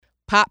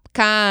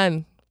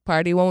Popcorn.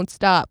 Party won't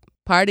stop.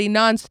 Party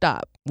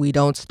nonstop. We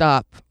don't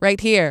stop. Right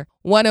here,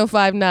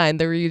 105.9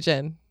 The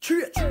Region.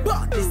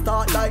 Party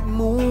start like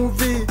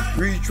movie.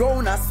 Reach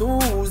round a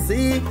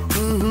Susie.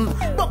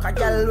 Buck a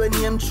girl when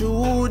named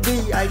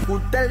Trudy. I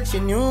could tell she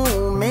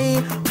knew me.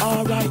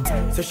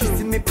 Alright, so she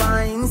see me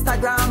on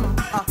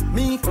Instagram.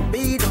 Me for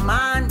be the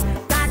man.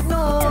 That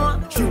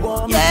no, she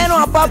want me. Yeah, I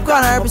know a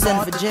popcorn I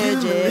represent for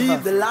JJ.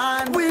 Leave the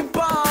land. We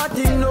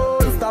party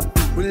non-stop.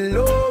 We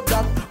love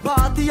that.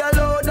 Party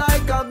alone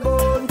like a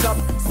gun cup.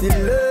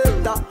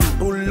 Selector,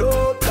 pull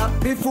up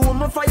that. Before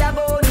my fire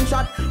gun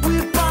shot.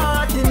 We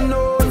party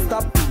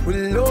non-stop.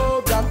 We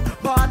love that.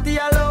 Party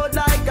alone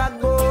like a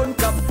gun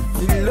cup.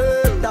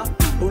 Selector,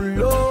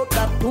 pull up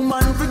that.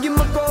 Woman forgive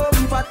my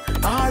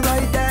comfort.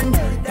 Alright then,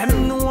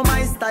 them know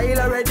my style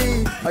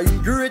already. I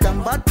great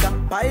and vodka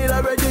pile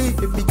already.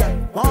 If we got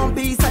one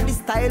piece of the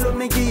style of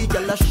me geek,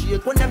 y'all a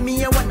shake one of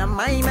me and one of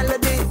my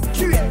melody.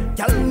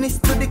 Y'all miss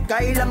to the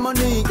Kyle of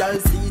money. Y'all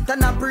see it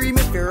and a pre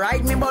me if you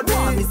ride me body.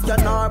 Miss your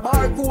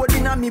barcode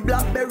in a me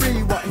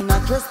Blackberry. What in a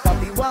dress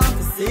Bobby want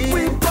to see.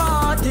 We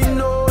party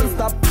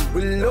non-stop.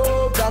 We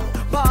love that.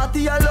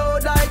 Party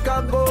alone like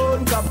a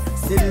gun cup.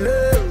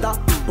 Selector,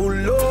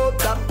 pull up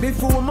that.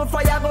 Before my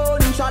fire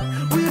gun shot.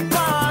 We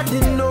party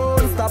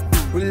non-stop.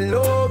 We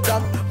love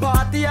that.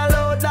 Party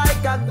alone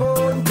like a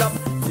gun cup.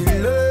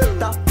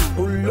 Selector,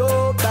 pull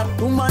up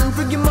that. Woman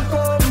forgive my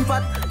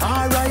comfort.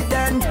 Alright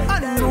then,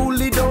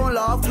 unruly don't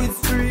laugh with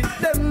street.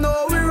 Them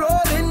know we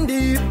rolling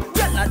deep.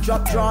 Y'all a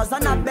drop drawers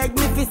and I beg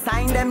me fi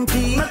sign them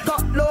teeth. Me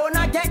cut loan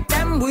I get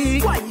them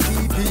weak. Why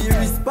be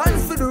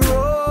response for the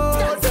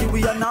road? See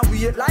we on a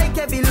wait like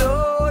heavy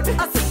load.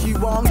 I say she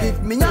won't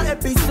give me an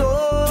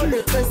episode.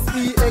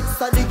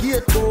 SEX at the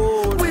gate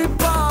code. We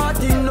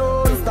party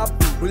non-stop.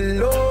 We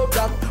love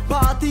that.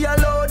 Party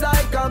alone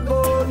like a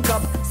gun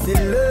cup.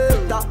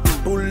 Selector,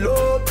 pull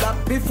up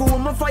that. Before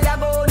my fire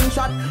gun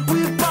shot.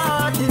 We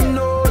party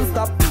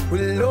non-stop.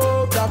 We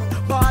love that.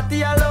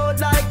 Party alone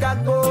like a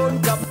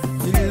gun cup.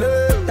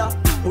 Selector,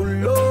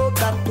 pull up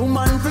that.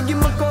 Woman forgive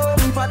my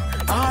comfort.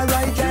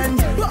 Alright then,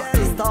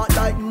 they start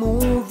like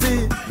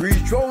movie.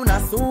 Reach round a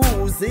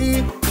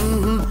Susie.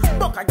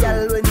 Buck a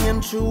girl when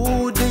named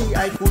Trudy.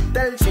 I could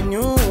tell she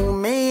knew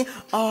me.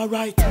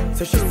 Alright,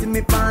 so she see me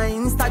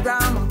on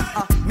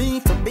Instagram.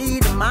 Me for be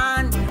the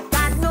man.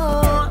 That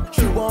no,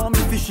 she want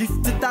me to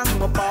shift the tongue.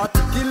 My party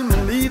kill me,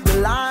 leave the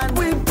line.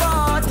 We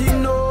party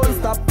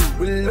non-stop.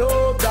 We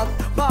love that.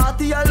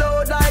 Party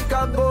alone like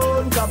a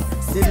gun cup.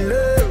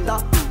 Selector,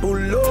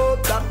 pull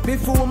up that.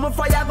 Before my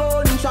fire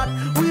gun shot.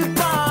 We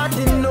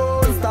party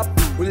non-stop.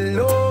 We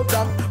love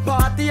that.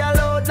 Party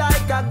alone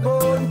like a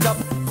gun cup.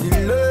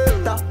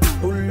 Selector,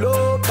 pull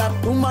up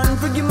that. Woman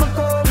forgive my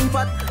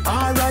comfort.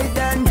 Alright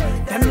then,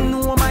 them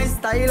know my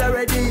style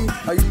already.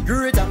 I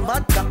great and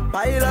vodka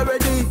pile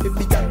already. If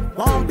we got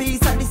one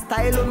piece of the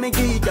style of me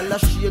geek, y'all a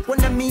shake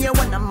one of me and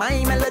one of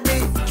my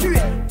melody.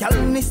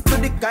 Y'all miss to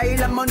the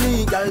Kyle of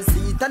money. Y'all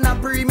see it and a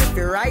pre me if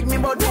you ride me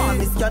body.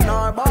 Miss your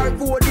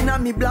barcode in a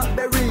me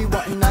Blackberry.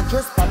 What in a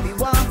dress Bobby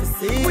want to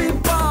see. We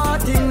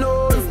party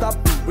non-stop.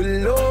 We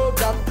love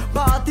that.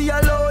 Party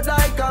alone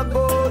like a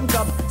gun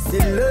cup.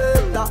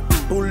 Selector,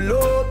 pull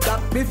up that.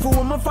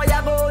 Before my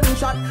fire gun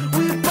shot.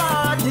 We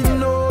party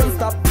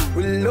non-stop.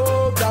 We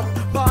love that.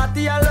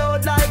 Party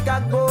alone like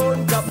a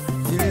gun cup.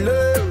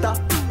 Selector,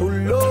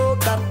 pull up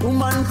that.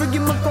 Woman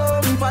forgive my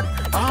comfort.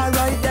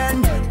 Alright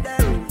then.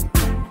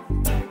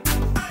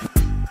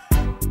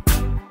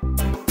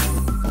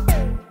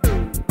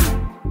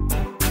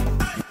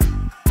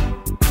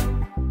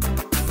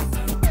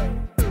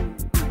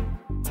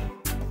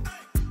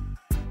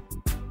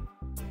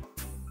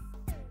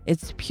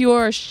 It's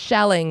Pure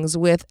Shellings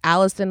with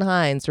Allison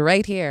Hines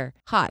right here,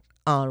 hot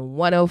on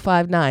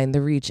 105.9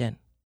 The Region.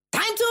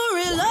 Time to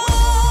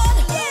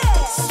reload.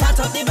 Yeah. Start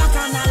up the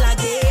bacchanal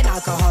again.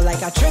 Alcohol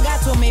like a trigger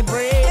to me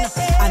brain.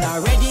 And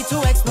I'm ready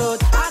to explode.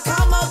 I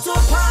come out to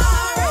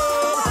party.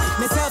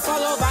 Myself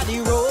all over the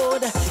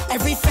road.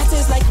 Every fete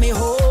is like me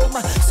home.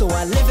 So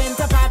I live in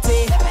the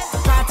party.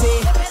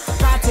 Party,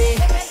 party.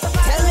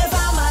 Tell me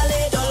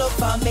family, don't look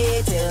for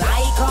me till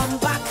I come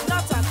back.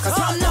 Cause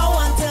from now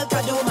until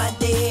I do my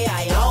day,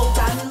 I out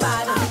and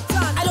bad.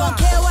 I don't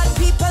care what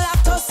people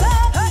have to say.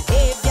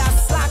 If you're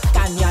slack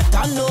and you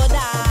don't know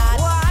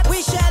that,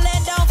 we shall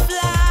it down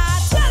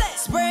flat.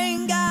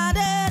 Spring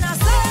garden, I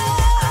say.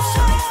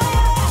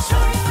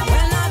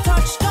 When I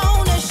touch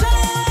down, they shall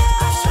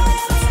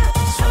it.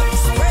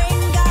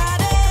 Spring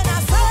garden, I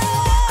say.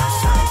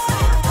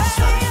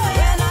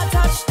 When I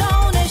touch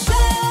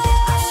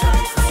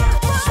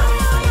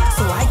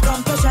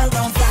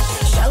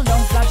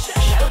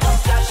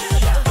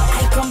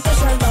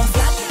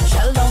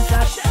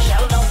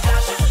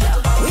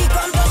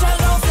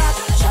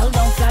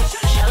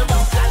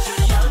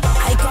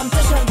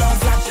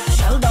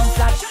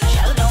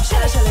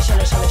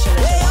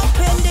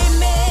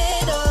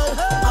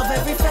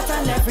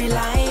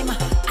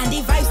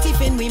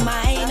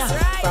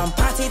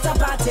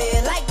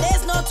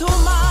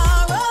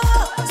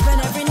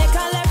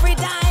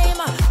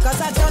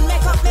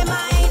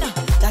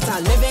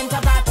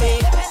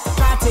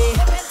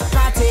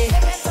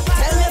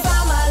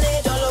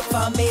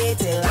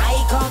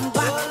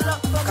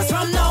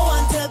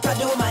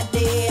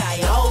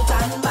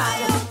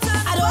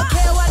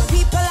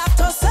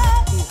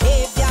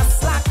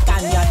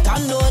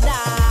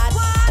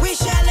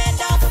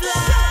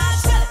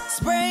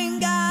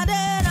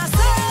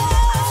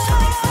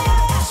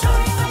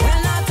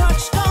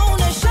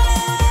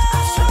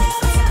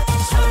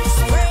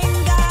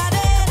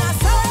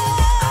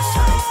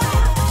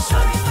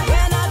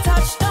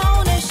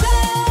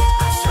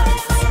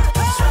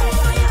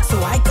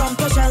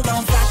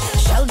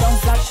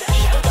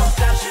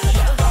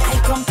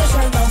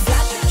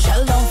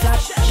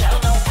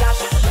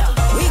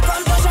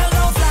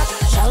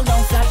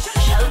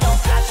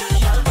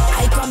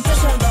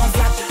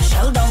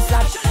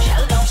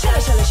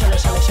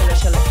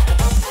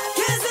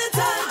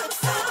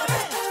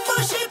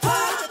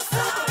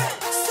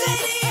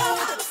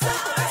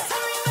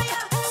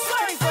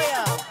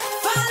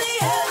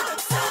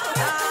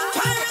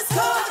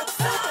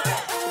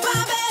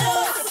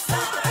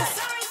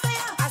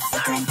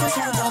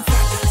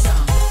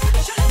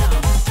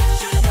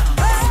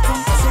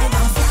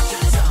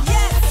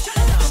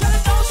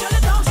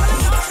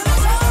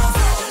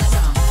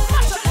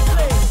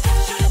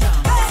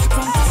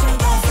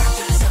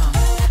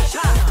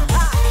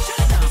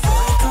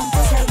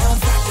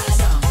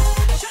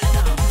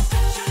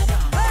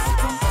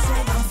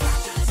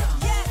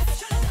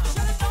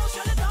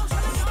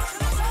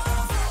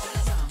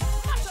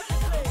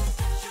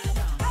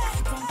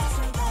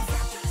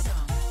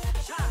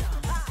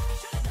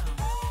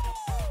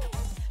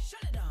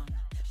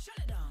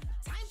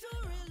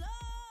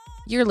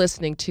You're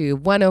listening to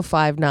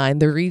 105.9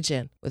 The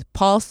Region with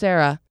Paul,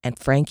 Sarah, and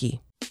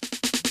Frankie.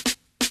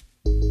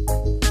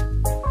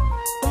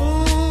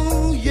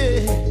 Oh,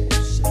 yeah.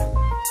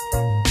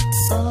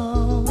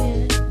 Oh,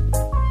 yeah.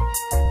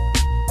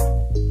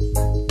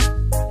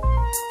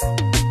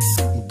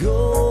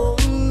 Go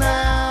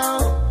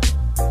now.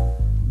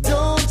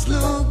 Don't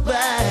look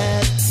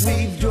back.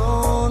 We've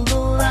drawn the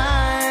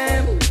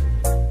line.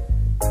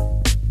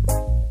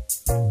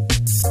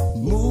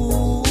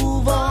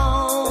 Move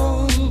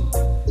on.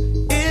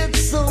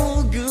 It's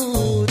so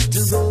good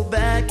to go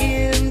back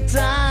in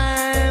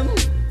time.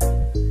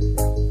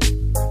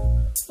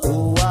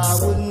 Oh, I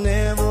would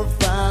never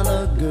find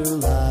a girl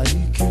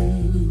like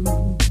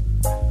you.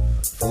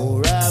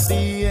 For I'd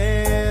be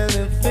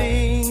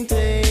anything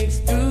takes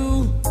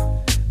two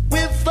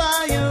with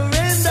fire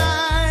and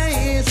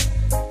ice.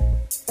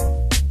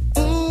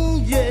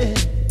 Yeah.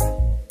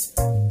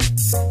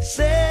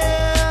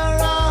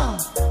 Sarah,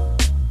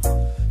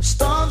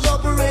 storms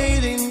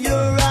operate in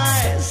your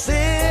eyes.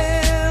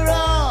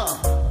 Sarah,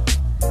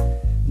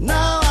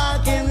 now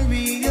I can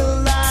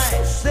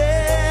realize.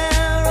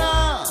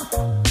 Sarah,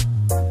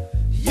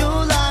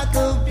 you're like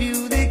a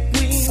beauty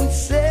queen.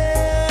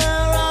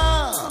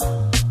 Sarah,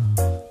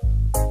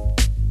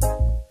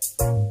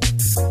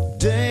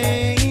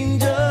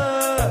 dangers.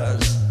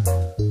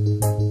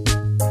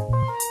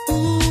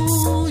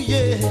 Ooh,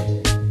 yeah.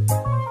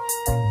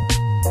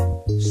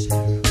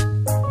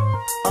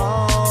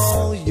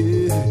 Oh,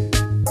 yeah.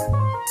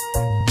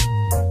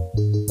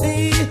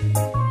 Hey.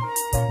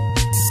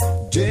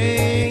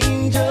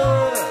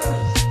 Danger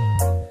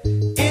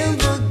in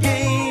the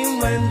game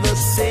when the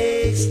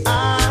stakes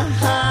are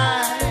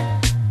high.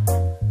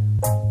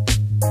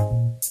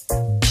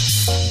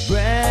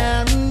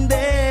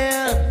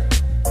 Branded,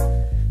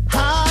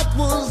 heart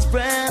was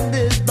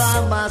branded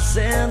by my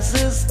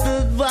senses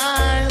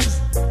advice.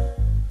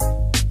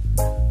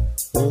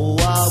 Oh,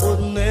 I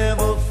would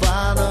never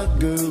find a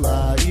girl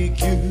like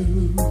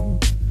you.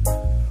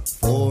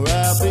 For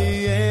I'll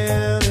be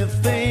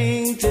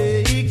anything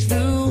takes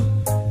two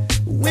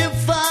with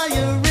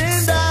fire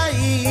and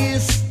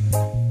ice.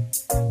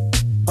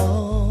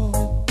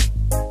 Oh,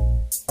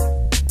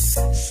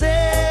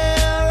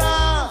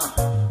 Sarah,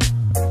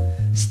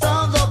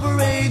 storms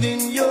operate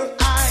in your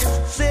eyes.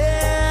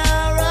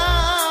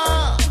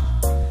 Sarah,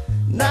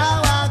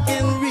 now I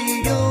can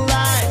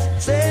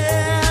realize.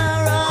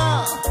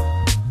 Sarah,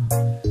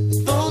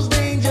 those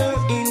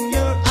dangers in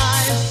your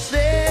eyes.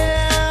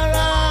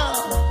 Sarah,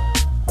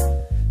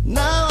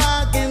 now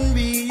I can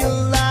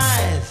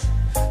realize.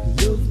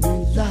 Love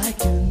me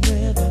like you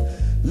never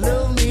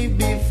loved me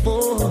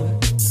before.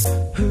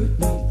 Hurt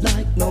me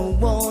like no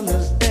one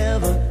has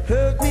ever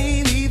hurt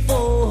me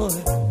before.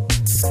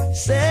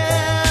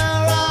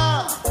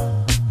 Sarah,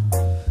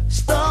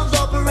 storms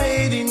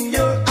operate in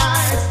your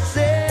eyes.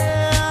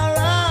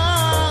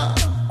 Sarah,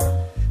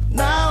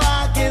 now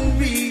I can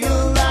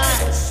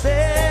realize.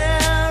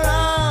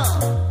 Sarah,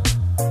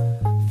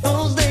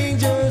 those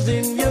dangers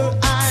in your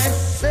eyes.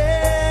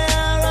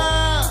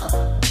 Sarah,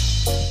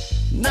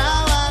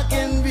 now I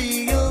can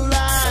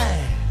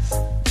realize.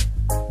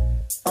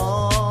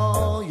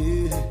 Oh,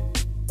 yeah.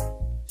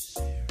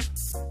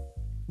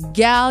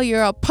 Gal,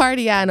 You're a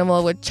Party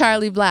Animal with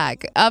Charlie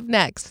Black. Up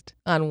next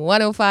on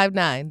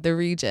 105.9 The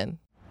Region.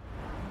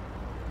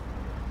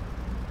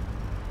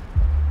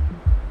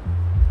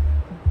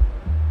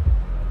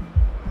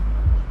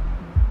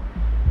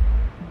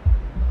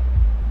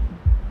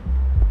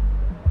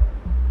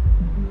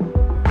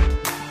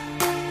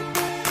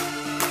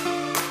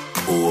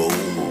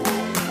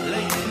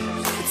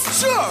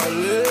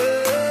 Charlie,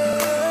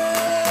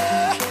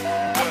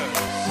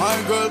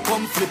 my girl,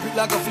 come flip it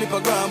like a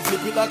flippergram,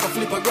 flip it like a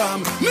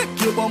flippergram.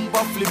 Make your bumper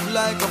flip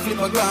like a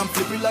flippergram,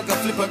 flip it like a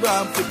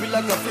flippergram, flip it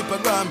like a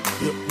flippergram.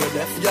 You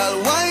deaf, y'all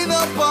wind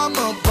up on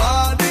my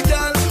body,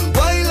 girl.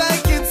 Why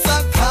like it's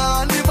a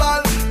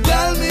carnival?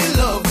 Girl, me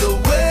love the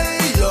way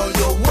you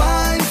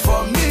wine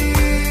for me.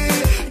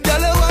 Girl,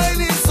 your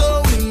wine is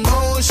so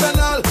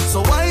emotional,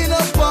 so wind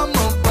up on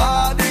my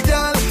body,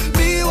 girl.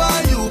 Me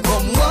while you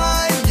come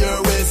wine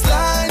your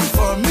waistline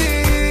for me.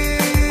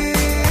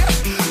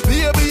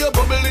 Baby, you're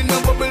bubbling,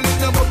 you're bubbling,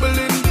 you're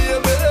bubbling,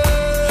 baby.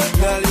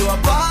 Girl, you a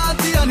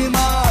party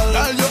animal.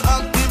 Girl, you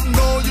active,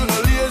 no, you no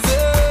lazy.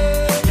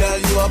 Girl,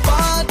 you a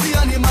party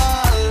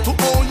animal. To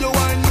own your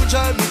wine, you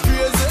drive me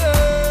crazy.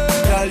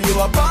 Girl, you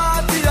a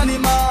party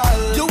animal.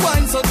 You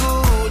wine so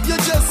good, you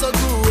just so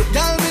good.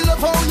 Girl, me love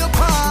how you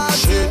party.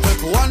 She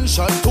take one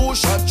shot, two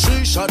shot,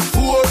 three shot,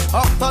 four.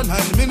 After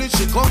 9 minutes,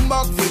 she come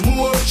back for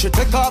more. She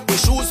take off the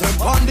shoes and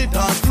pound it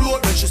on floor.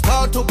 Then she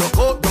start to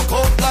broke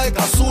out like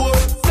a sword.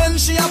 Then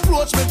she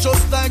approach me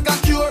just like a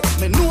cure.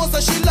 Me know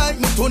that she like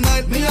me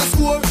tonight, me a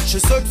score. She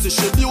sexy,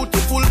 she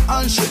beautiful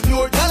and she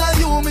pure. Girl, I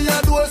you me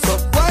adore, so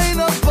wind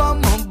up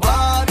on my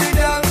body,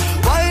 girl.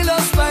 Wind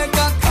us like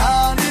a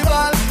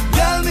carnival.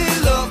 Girl, me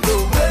love the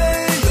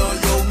way you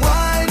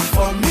wine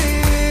for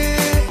me.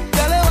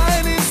 Girl, your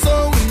wine is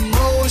so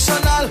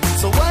emotional,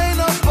 so wind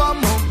up on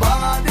my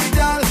body,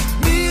 girl.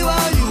 Me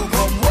while you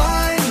come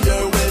wine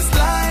your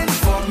waistline.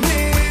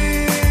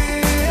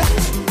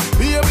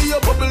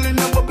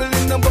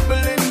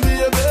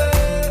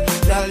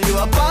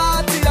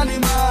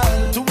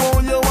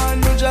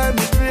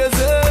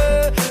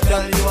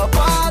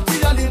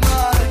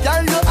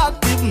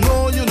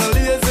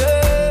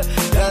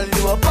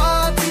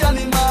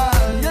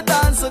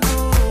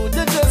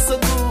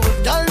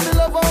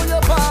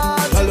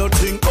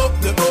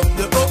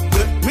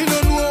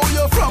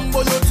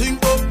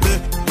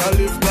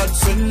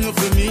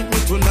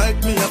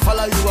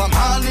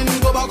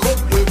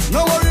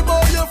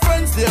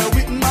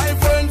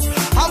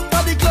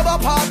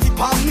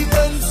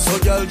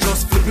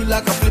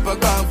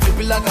 gram, flip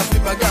it like a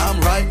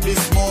flippergram. Right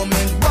this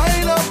moment,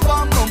 wind up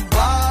on my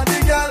body,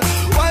 girl.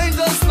 Wine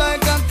just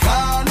like a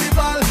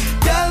carnival.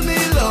 Girl, me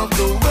love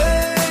the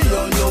way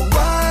you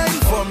wine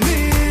for me.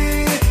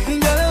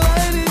 Girl, the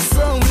wine is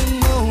so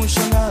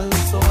emotional.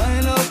 So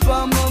wind up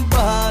on my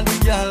body,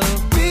 girl.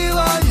 Feel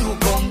how you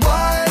come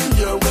wine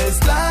your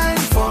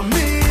waistline for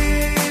me.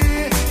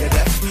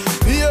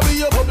 Baby,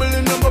 you're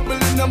bubbling,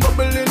 bubbling,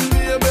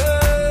 baby.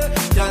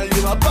 Girl,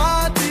 you a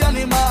party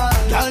animal.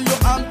 Girl, you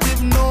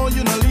active, no,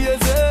 you no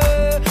lazy.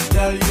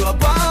 Girl, you a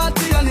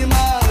party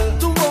animal.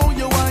 To how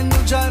you wine,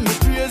 you drive me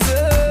crazy.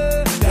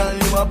 Girl,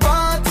 you a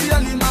party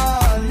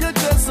animal. You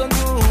dress so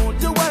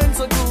good, you wine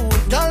so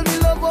good. Girl, me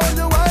love how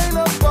you wine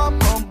up on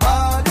my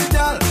body,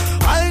 girl.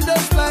 I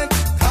just like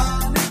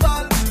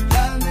carnival.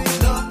 Girl, me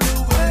love the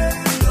way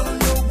you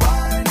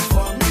wine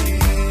for me.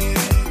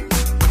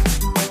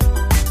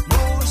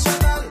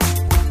 Emotional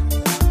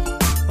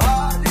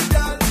body,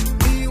 girl.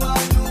 Me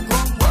want you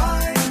come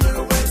wine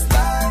your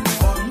waistline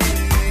for me.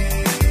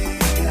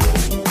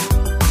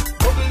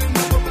 Bubbling,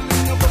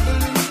 bubbling,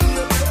 bubbling,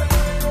 baby.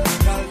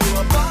 Girl, you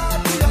a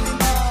party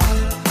animal.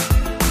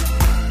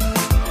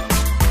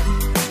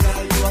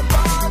 Girl, you a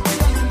party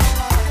animal.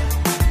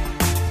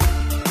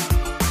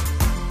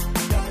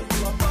 Girl,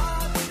 you a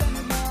party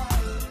animal.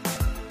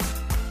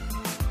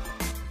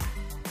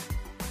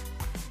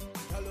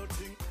 Hello,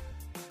 ting.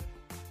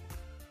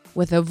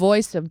 With a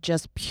voice of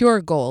just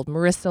pure gold,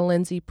 Marissa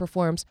Lindsay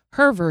performs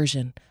her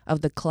version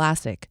of the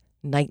classic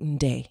Night and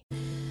Day.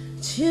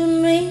 To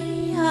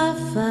me, how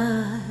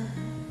far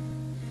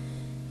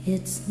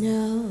it's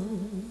no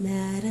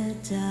matter,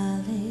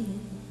 darling,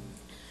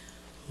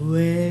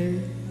 where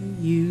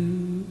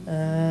you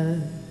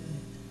are.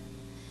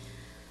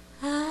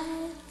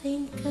 I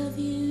think of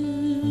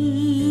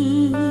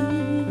you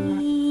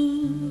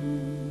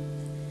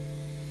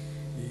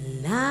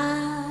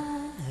night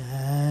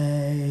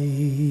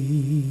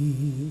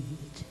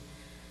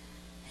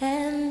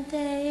and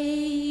day.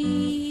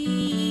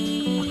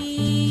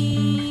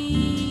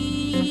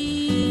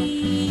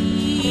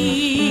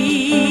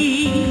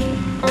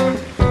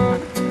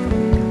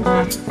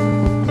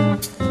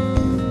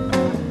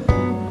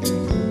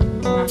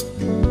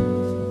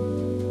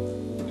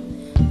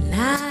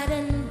 Night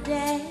and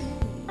day,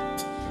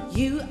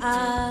 you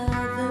are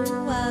the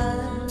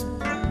one.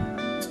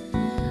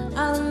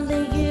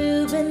 Only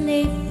you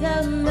beneath the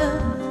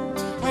moon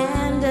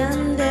and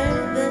under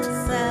the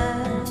sun.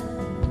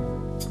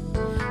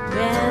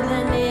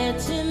 Whether near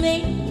to me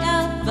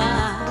or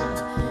far,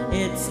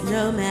 it's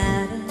no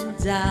matter,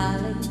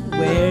 darling,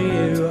 where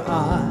you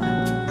are.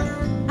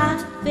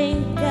 I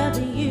think of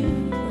you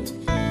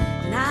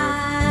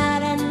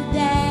night and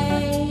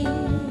day,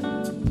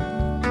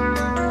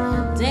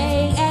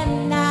 day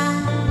and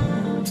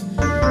night.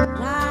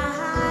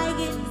 Why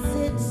is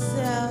it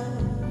so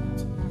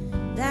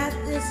that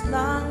this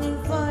longing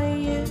for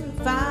you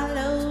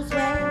follows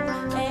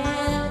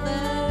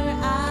wherever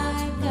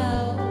I go?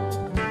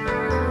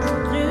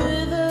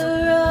 Through the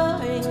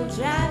roaring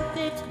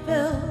traffic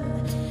boom,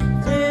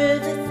 through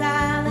the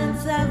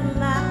silence of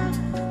my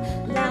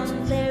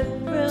lonely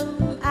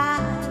room, I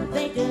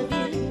think of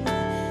you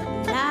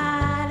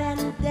night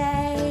and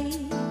day,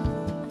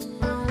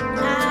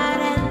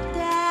 night and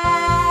day.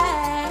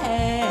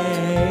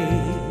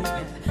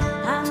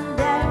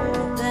 Under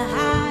the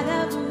heart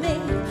of me,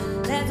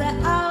 there's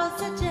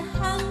such a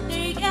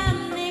hungry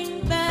yearning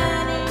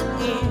burning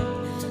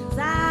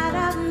inside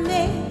of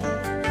me,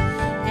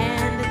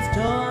 and its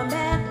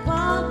torment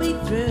won't be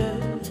through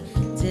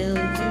till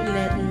you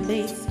let me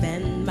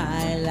spend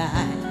my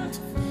life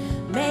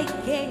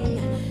making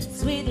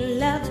sweet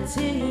love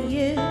to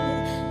you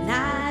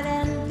night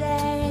and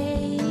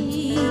day.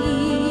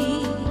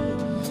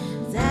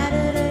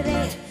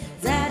 Saturday,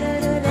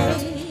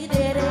 Saturday,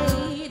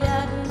 day,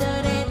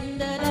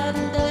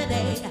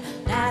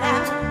 da da,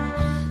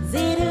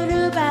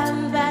 zee-doo-doo, bam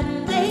bam,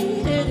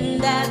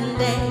 day-doo-dum,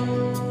 day,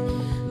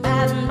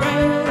 bam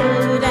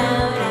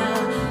day-doo-dum,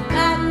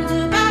 bam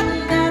doo bam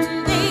dum,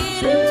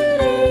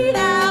 dee-doo-doo.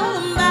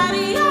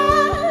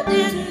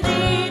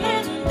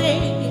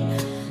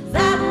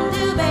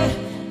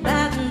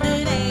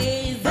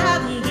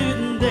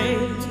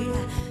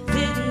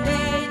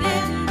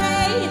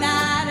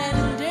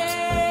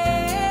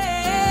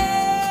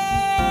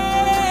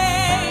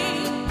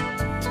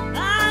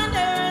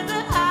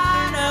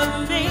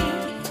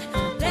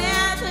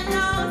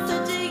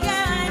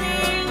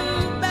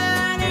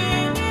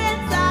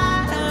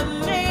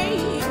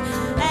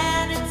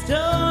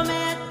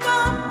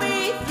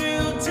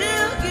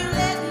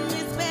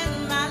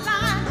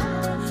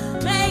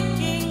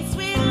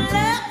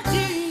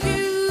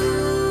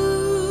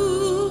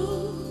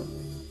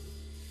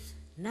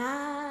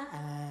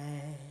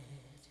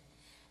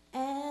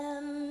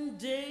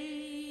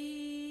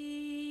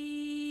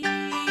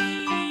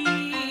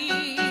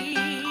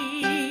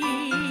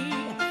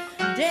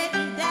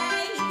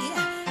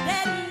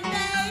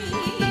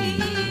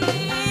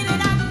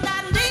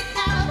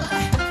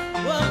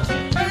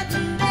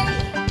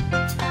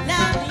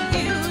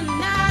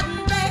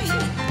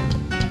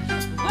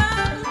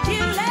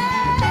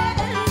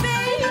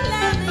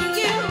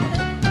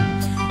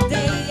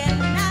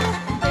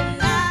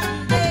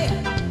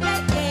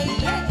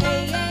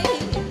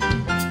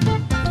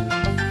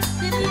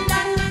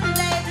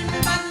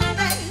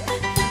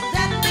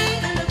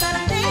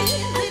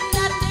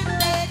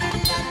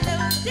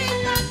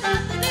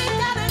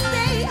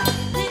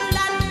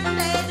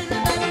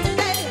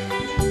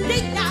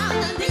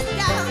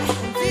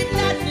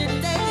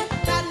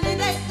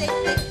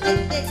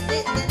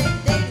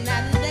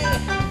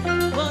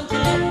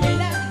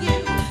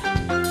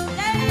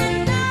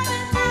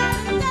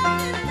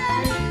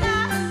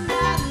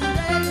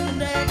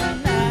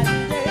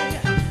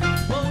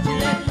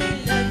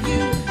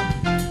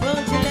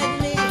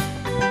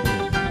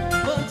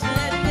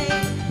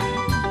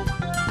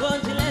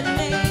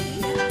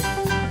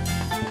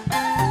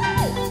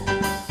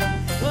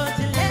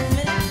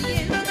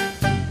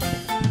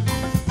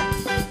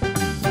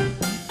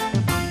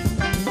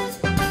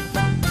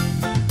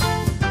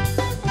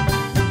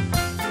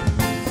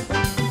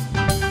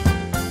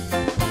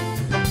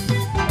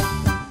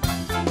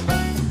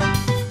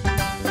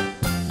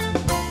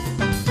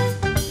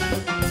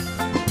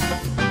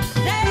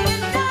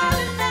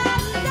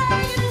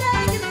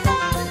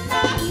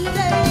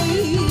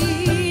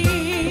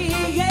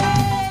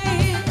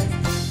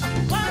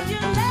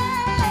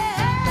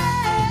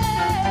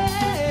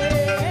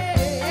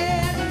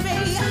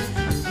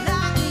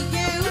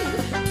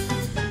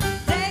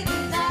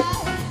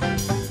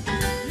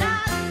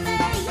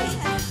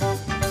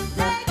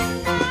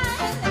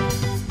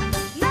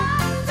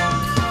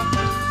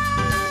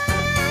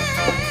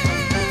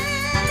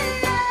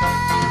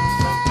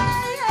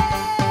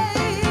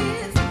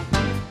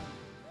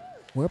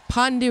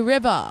 Pondy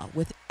River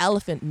with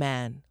Elephant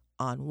Man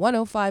on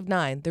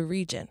 105.9 The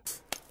Region.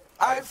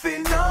 I've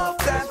seen enough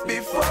dance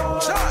before,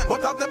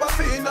 but I've never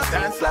seen a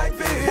dance like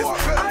this.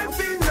 I've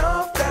seen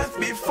enough dance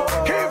before,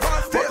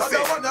 but I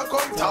don't wanna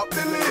come top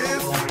the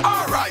list.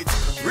 Alright,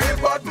 real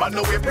bad man,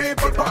 no we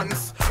people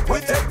pants. We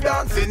take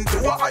dancing to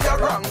a higher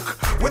rank.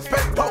 We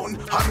spend pound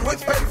and we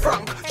spend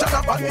franc.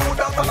 Jonathan New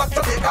Dance and like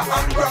Jamaica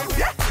and Grand.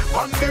 Yeah,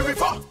 on the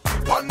river,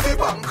 on the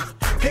bank.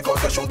 Kick out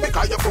the shoes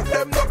because you put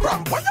them no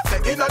cramp. When you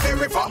say in the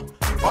river,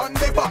 on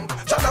the bank.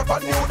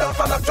 Jonathan New Dance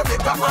and like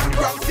Jamaica and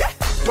Grand. Yeah,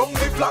 down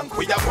the flank,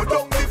 we a go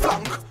down the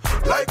flank.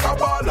 Like a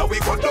baller, we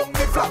go down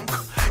the flank.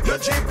 Your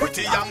Jeep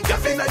pretty young,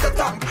 gas in your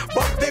tank.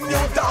 But the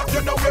new dance,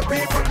 you know where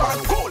people man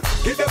cool.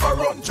 Give them a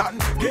run, John,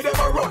 give them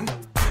a run.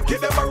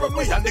 Give them a run,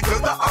 we and the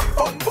girls that have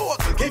fun.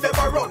 Both, give them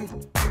a run,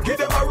 give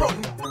them a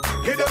run.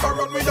 Give them a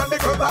run, we and the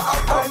girls that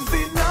have fun. I've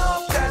seen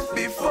enough dance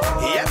before,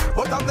 yeah,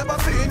 but I've never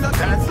seen a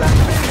dance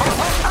like this.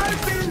 I've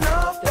seen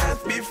enough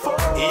dance before,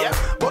 yeah,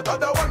 but I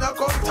don't wanna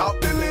come top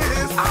the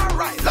list.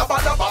 Alright, lava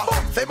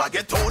lava, say my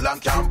get tall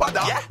and can't bother.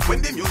 Yeah.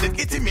 When the music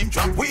hit him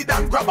drop weed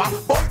and grabber.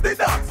 Bust the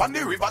dance from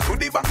the river to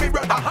the bank, me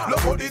brother. Look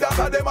how the dance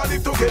and them a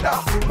live together.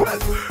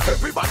 Well,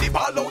 everybody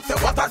ball out, say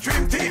what a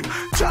dream team.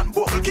 John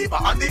Bogle keeper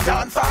and the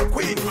dancer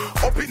queen.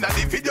 Up in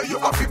the video, you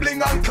have to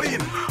bling and clean.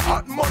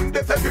 Hot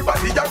Mondays,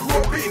 everybody a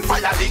roping.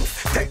 Fire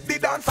links, take the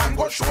dance and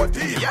go show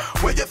team. Yeah.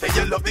 When you say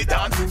you love the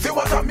dance, see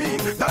what I mean.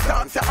 The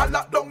dance, you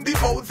lock down the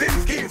housing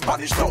scheme.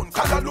 Spanish town,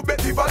 Calalu,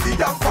 Betty Valley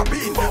and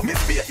Papine.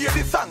 Miss Fear hear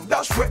the song,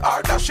 dash where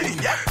are dashing.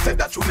 Yeah. Said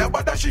that you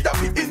never dash, she have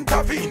to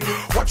intervene.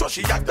 Watch how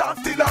she a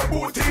dance till her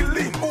booty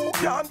lean. Who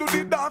can do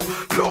the dance?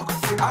 Look,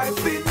 I've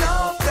seen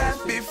enough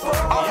dance before,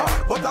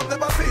 but I've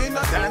never seen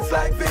a dance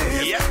like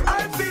this. Yeah.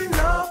 I've seen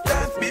enough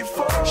dance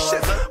before,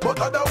 shit, but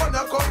I don't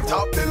wanna come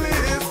top the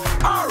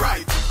list.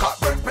 Alright,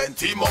 Cockburn Pen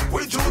team up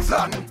with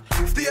Juiceland.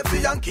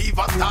 Stacey and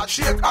Kiva start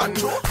shake and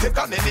take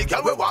on any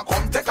girl we want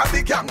come take a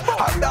the gang.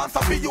 And dance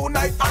and be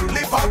unite and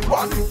live as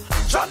one.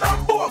 John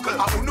and Bogle,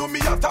 I who know me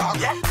attack.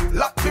 Yeah.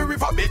 Lock the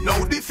river bed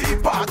now the sea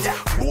part. Yeah.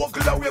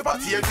 Bogle a wave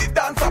and tear the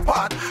dance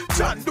apart.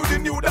 John do the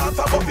new dance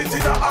above it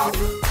in a half.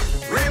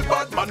 Real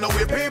bad man, now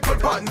we people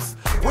pants.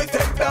 We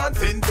take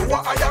dancing to a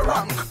higher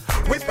rank.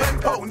 We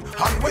spend pound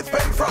and we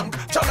spend franc.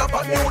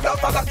 Jonathan New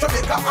Dance and like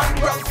Jamaica and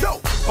Grand. Yo,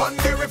 on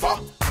the river,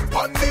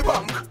 on the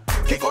bank.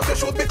 Kick out the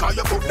shoes because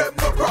you put them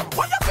no cramp.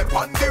 Why you say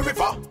on the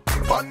river,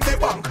 on the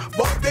bank.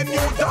 But the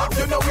new dance,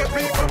 you know we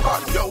people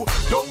pan. Yo,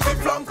 down the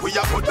flank, we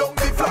a go down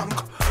the flank.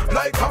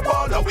 Like a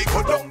baller, we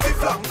go down the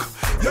flank.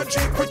 Your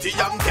Jeep pretty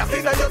young, gas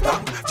in your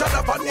tank.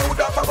 Jonathan New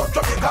Dance about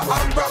Jamaica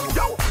and Grand.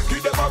 Yo,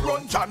 give them a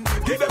run, John,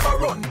 give them a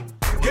run.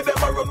 Give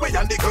them a run, we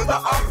and the girls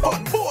that have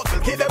fun.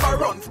 Both, give them a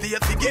run,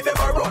 Stacey, give them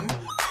a run.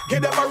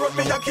 Give them a run,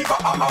 me and keep a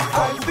fun.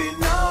 I've seen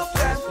enough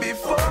dance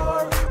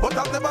before, but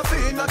I've never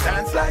seen a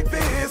dance like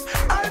this.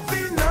 I've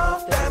seen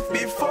enough dance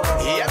before,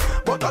 yeah,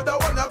 but I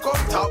don't wanna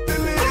come top the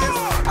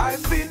list.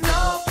 I've seen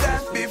enough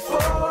dance before,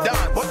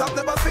 but I've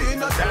never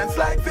seen a dance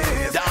like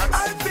this.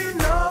 I've seen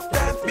enough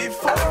dance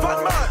before,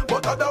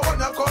 but I don't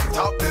wanna come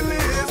top the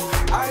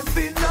list. I've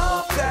seen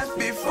enough dance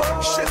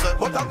before,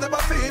 but I've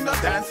never seen a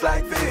dance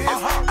like this.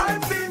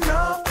 I've seen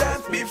enough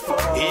dance before,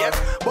 yeah,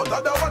 but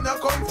I don't wanna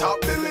come top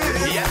the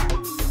list. Yeah.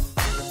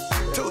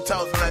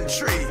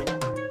 2003,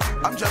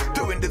 I'm just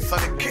doing this for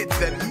the kids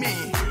and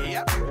me,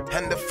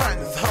 and the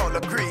fans all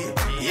agree.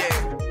 Yeah,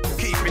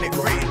 keeping it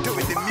real,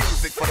 doing the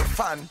music for the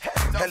fun.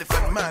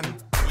 Elephant Man,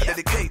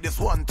 dedicate this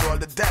one to all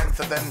the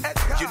dancers and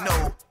you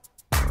know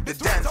the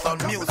dance on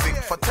music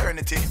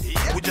fraternity.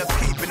 We're just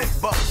keeping it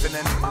bumping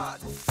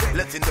and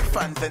letting the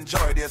fans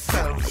enjoy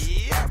themselves.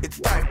 It's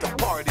time to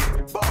party.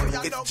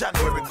 It's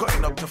January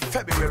going up to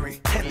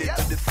February, heading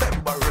to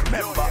December.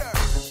 Remember,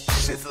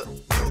 Shizzle,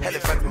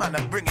 Elephant Man,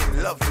 I'm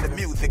bringing love in the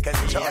music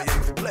and joy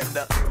and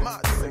splendor.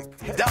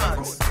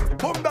 Dance,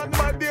 boom down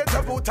my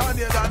deja vu,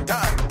 Tanya than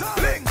time.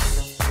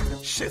 Links,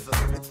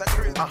 Shizzle, it's a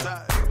great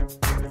time.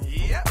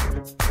 Yeah.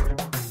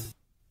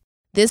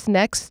 This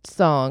next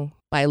song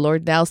by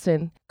Lord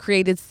Nelson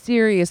created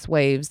serious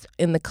waves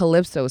in the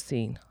calypso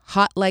scene.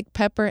 Hot like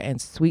pepper and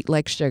sweet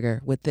like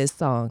sugar with this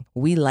song,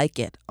 We Like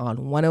It, on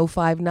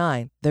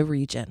 105.9 The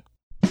Region.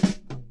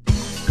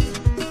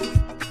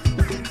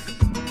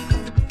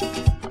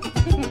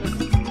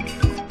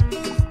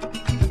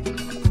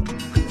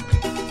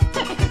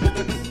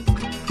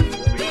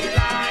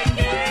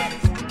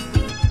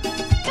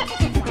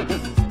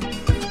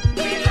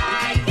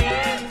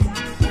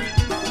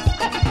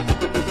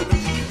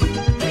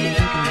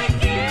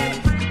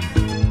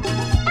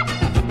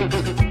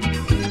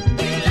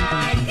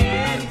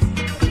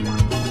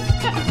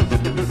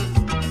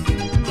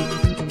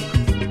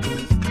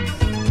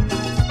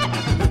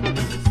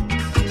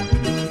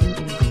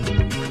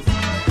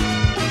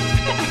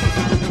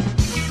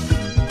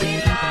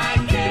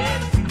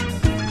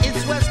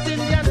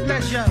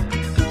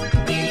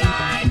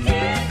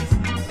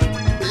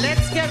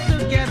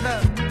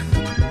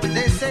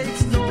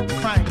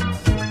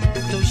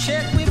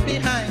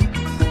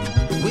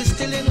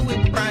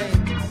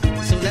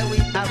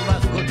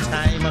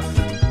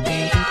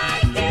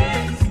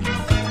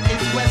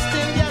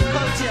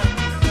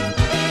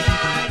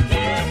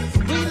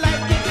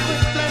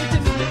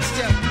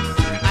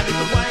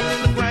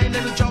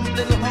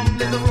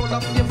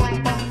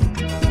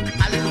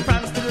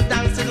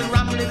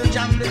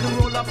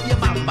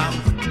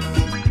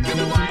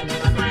 Little wine,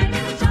 little grind,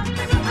 little jump,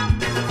 little hop,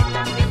 little roll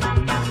up your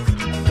bumper.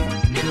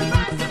 Little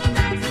prance, little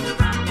dance, little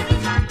rock, little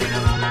jump,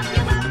 little roll up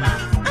your bumper.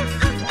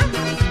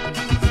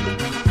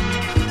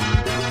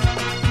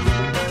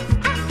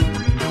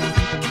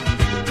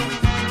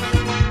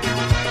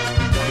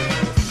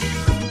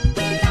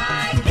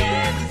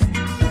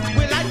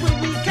 We like when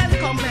weekend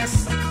commence.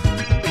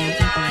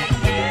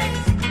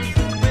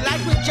 We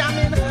like we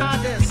jamming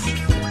hardest.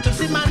 To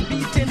see man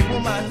beating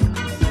woman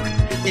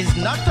is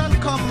not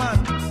uncommon.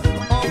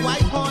 Or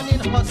white horning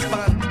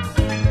husband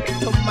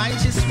to mind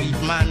his sweet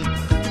man.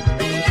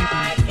 We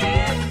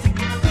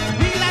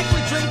like we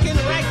drinking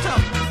right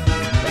up.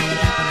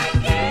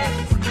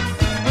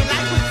 We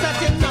like we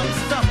setting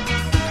non-stop.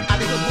 A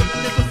little wood,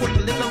 little foot,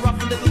 little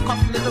rough, little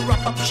cuff, little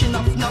rough up, chin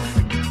off, nuff.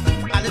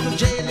 A little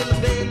jail, little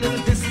bail,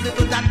 little this,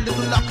 little that,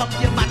 little lock up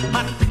your back. A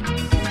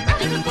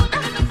little foot, a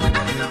little foot,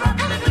 a little rock,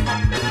 a little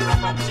cup, little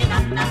rough up, chin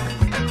up, knock.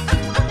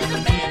 A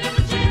little bear,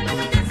 little jail,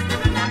 little this,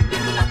 little that,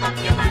 little lock up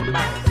your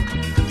back.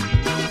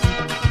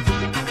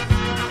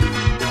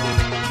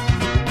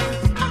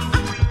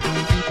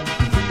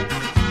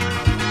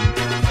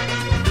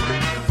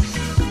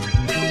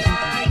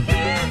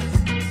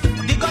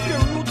 Dig up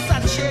your roots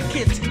and shake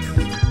it.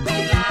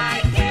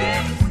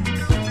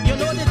 You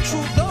know the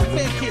truth, don't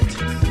fake it.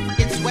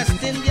 It's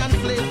West Indian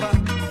flavor.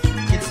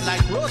 It's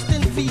like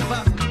roasting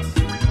fever.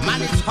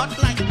 Man, it's hot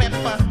like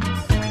pepper.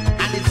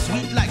 And it's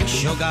sweet like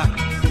sugar.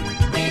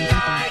 We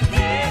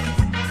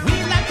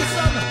like the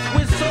sun,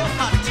 we're so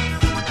hot.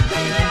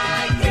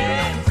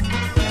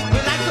 We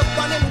like to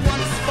burn in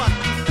one spot.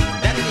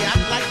 Then we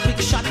act like big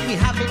shot, we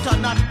have it or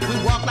not. We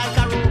walk like a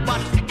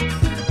robot.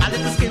 A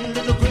little skin,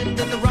 little grin,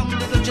 little rum,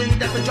 little gin.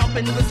 Then we jump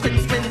in the spin,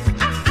 spin.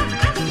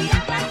 We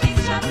act like big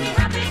shot, we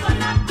happy or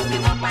not. We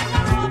walk like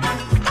a robot.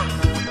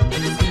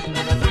 Little skin,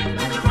 little grin,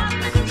 little rum,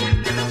 little gin,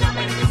 little jump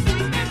in the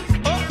spin, spin.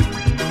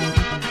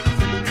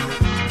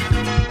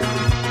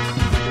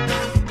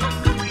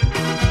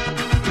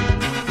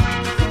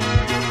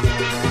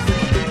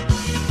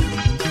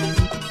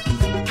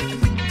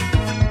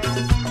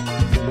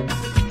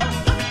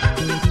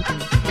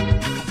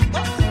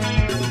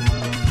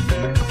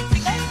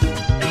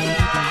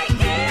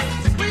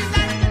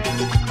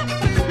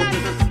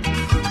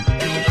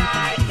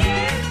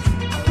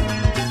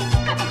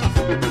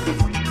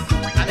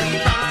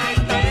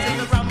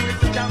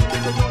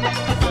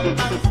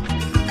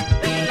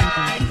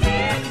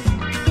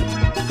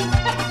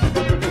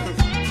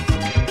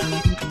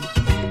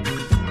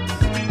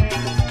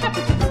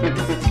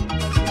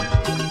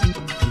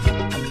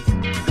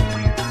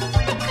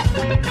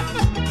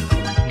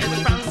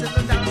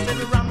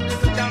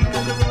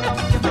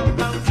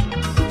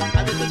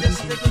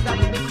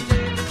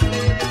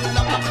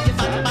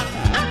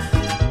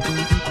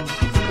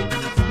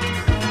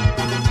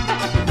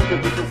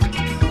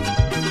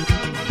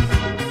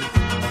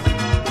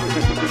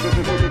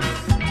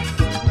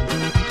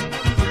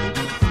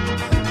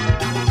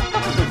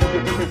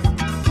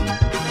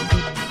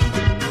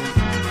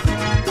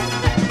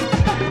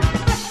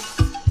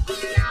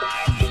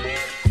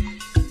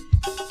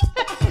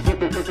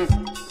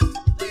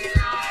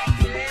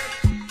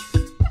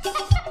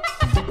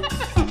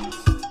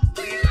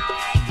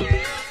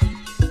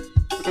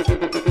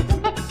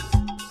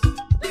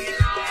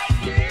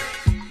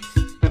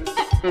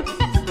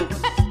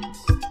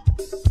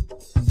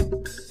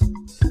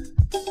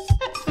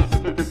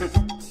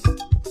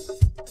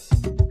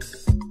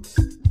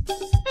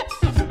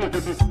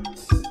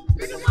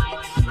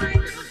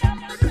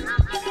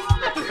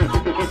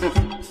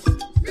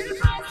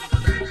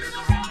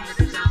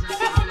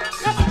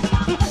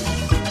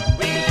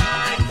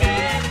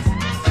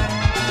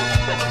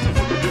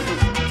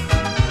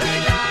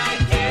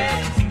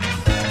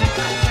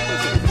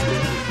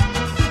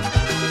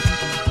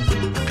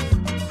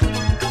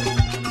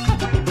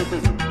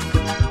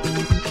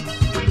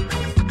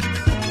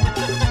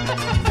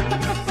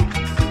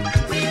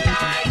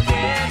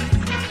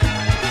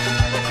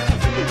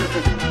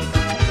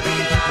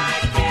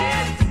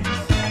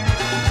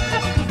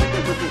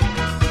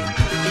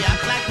 We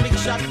act like big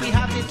shot, we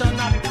have it or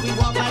not. We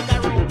walk like